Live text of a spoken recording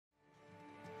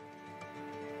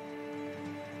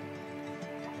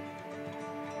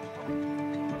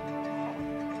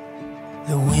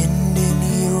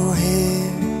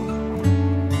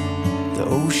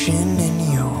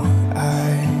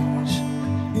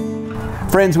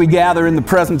Friends, we gather in the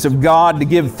presence of God to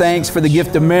give thanks for the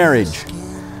gift of marriage,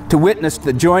 to witness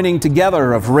the joining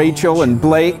together of Rachel and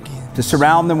Blake, to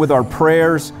surround them with our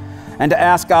prayers, and to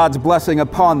ask God's blessing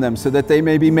upon them so that they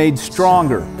may be made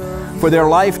stronger for their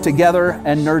life together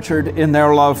and nurtured in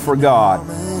their love for God.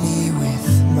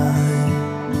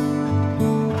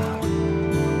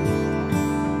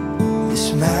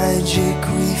 This magic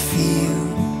we feel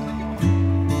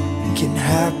can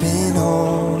happen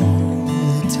all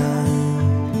the time.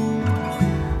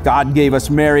 God gave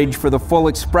us marriage for the full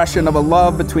expression of a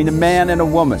love between a man and a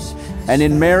woman. And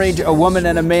in marriage, a woman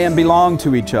and a man belong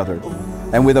to each other,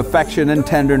 and with affection and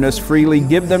tenderness freely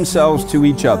give themselves to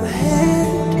each other.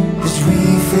 As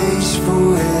we face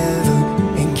forever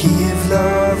and give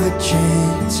love a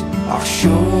chance, I'll show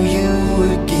you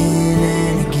again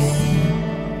and again.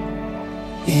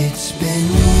 It's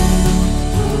been you.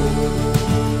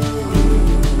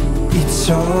 It's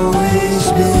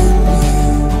always been you.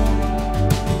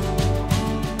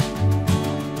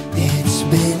 It's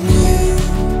been you.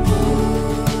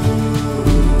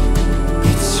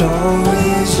 It's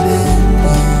always been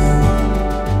you.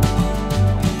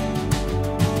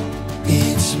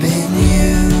 It's been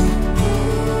you.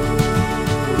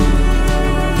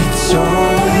 It's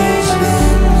always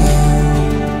been you.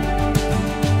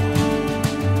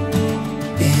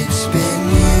 It's been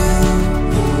you.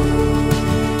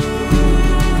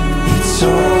 It's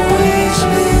always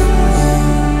been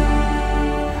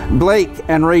you. Blake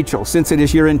and Rachel, since it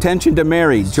is your intention to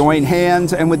marry, join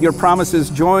hands, and with your promises,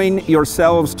 join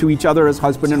yourselves to each other as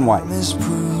husband and wife.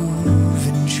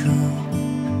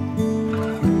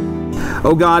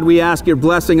 Oh God, we ask your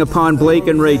blessing upon Blake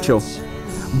and Rachel.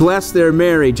 Bless their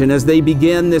marriage, and as they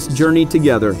begin this journey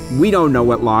together, we don't know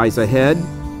what lies ahead,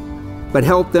 but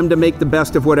help them to make the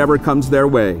best of whatever comes their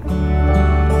way.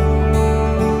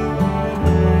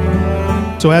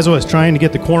 So as I was trying to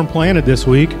get the corn planted this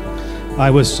week, I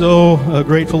was so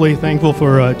gratefully thankful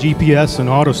for GPS and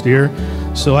auto steer,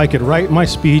 so I could write my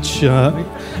speech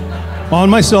on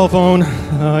my cell phone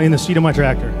in the seat of my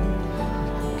tractor.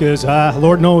 Because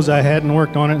Lord knows I hadn't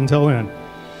worked on it until then.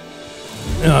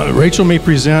 Rachel may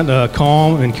present a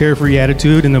calm and carefree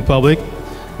attitude in the public,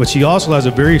 but she also has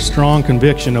a very strong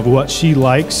conviction of what she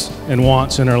likes and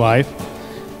wants in her life,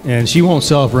 and she won't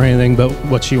settle for anything but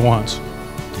what she wants.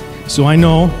 So I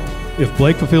know if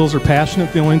Blake fulfills her passionate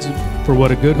feelings for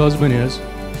what a good husband is,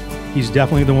 he's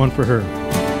definitely the one for her.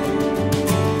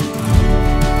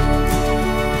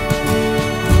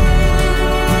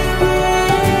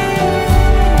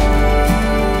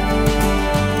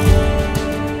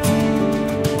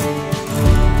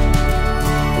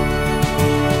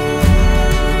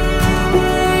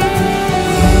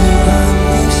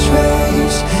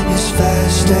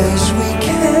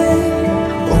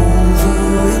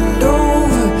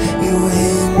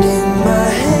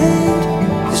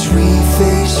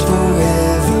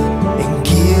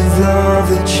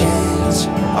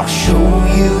 I'll show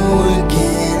you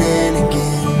again and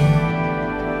again.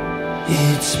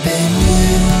 It's been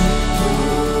you.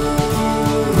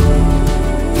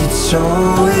 It's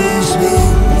always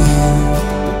been you.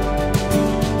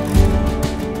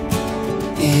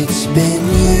 It's been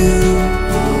you.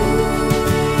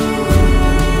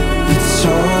 It's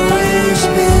always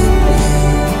been you.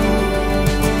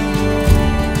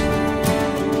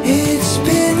 It's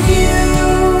been you.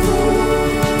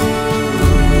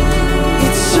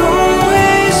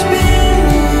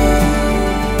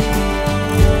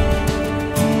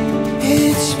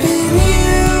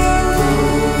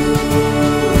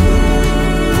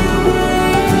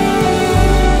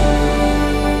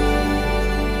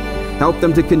 Help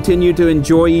them to continue to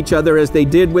enjoy each other as they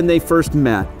did when they first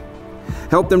met.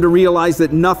 Help them to realize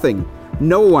that nothing,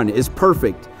 no one is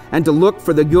perfect, and to look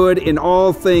for the good in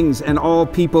all things and all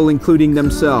people, including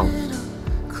themselves.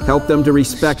 Help them to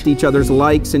respect each other's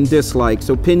likes and dislikes,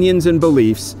 opinions and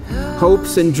beliefs,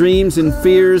 hopes and dreams and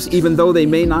fears, even though they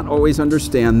may not always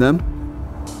understand them.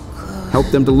 Help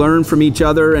them to learn from each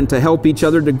other and to help each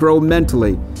other to grow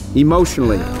mentally,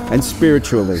 emotionally, and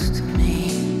spiritually.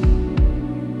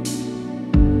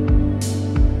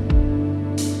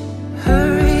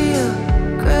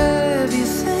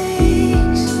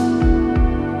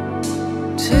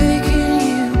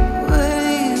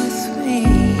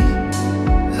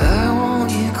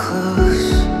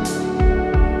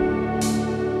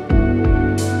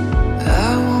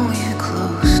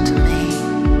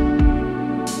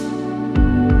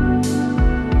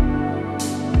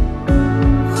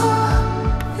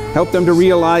 Help them to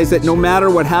realize that no matter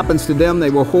what happens to them, they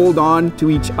will hold on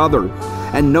to each other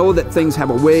and know that things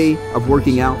have a way of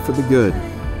working out for the good.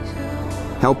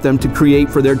 Help them to create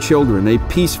for their children a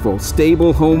peaceful,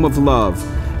 stable home of love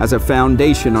as a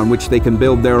foundation on which they can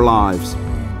build their lives.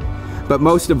 But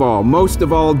most of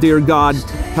all, dear God,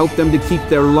 help them to keep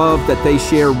their love that they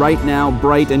share right now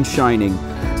bright and shining,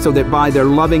 so that by their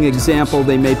loving example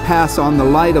they may pass on the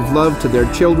light of love to their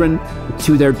children,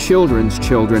 to their children's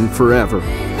children forever.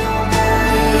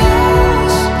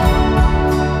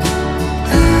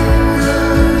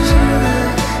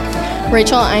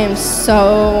 Rachel, I am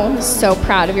so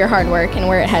proud of your hard work and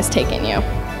where it has taken you.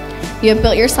 You have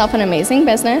built yourself an amazing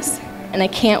business, and I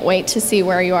can't wait to see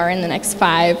where you are in the next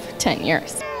 5-10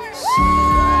 years.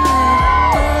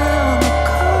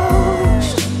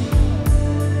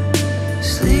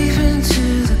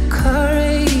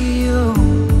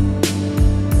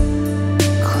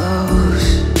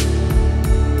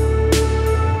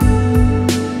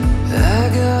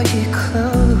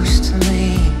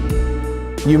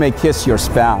 You may kiss your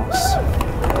spouse.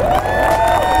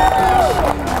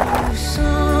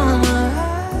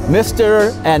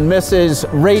 Mr. and Mrs.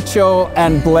 Rachel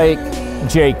and Blake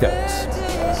Jacobs.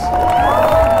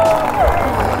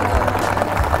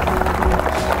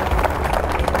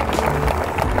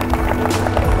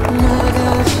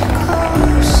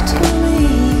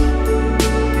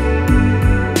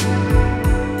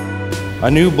 I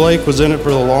knew Blake was in it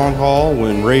for the long haul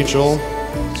when Rachel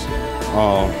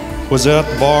was at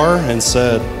the bar and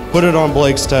said, "Put it on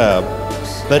Blake's tab."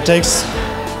 That takes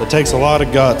a lot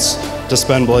of guts to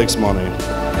spend Blake's money.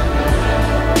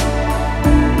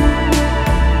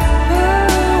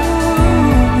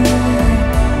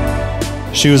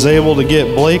 She was able to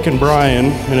get Blake and Brian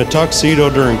in a tuxedo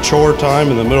during chore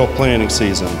time in the middle of planting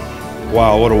season.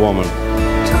 Wow, what a woman.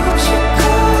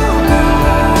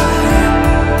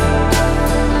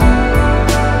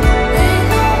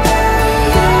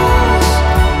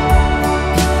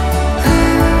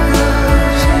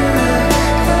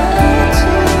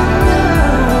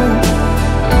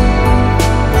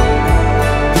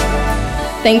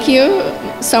 Thank you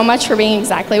so much for being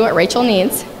exactly what Rachel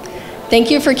needs.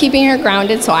 Thank you for keeping her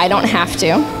grounded so I don't have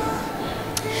to.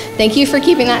 Thank you for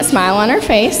keeping that smile on her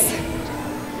face.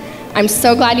 I'm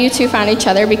so glad you two found each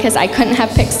other because I couldn't have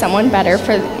picked someone better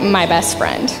for my best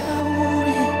friend.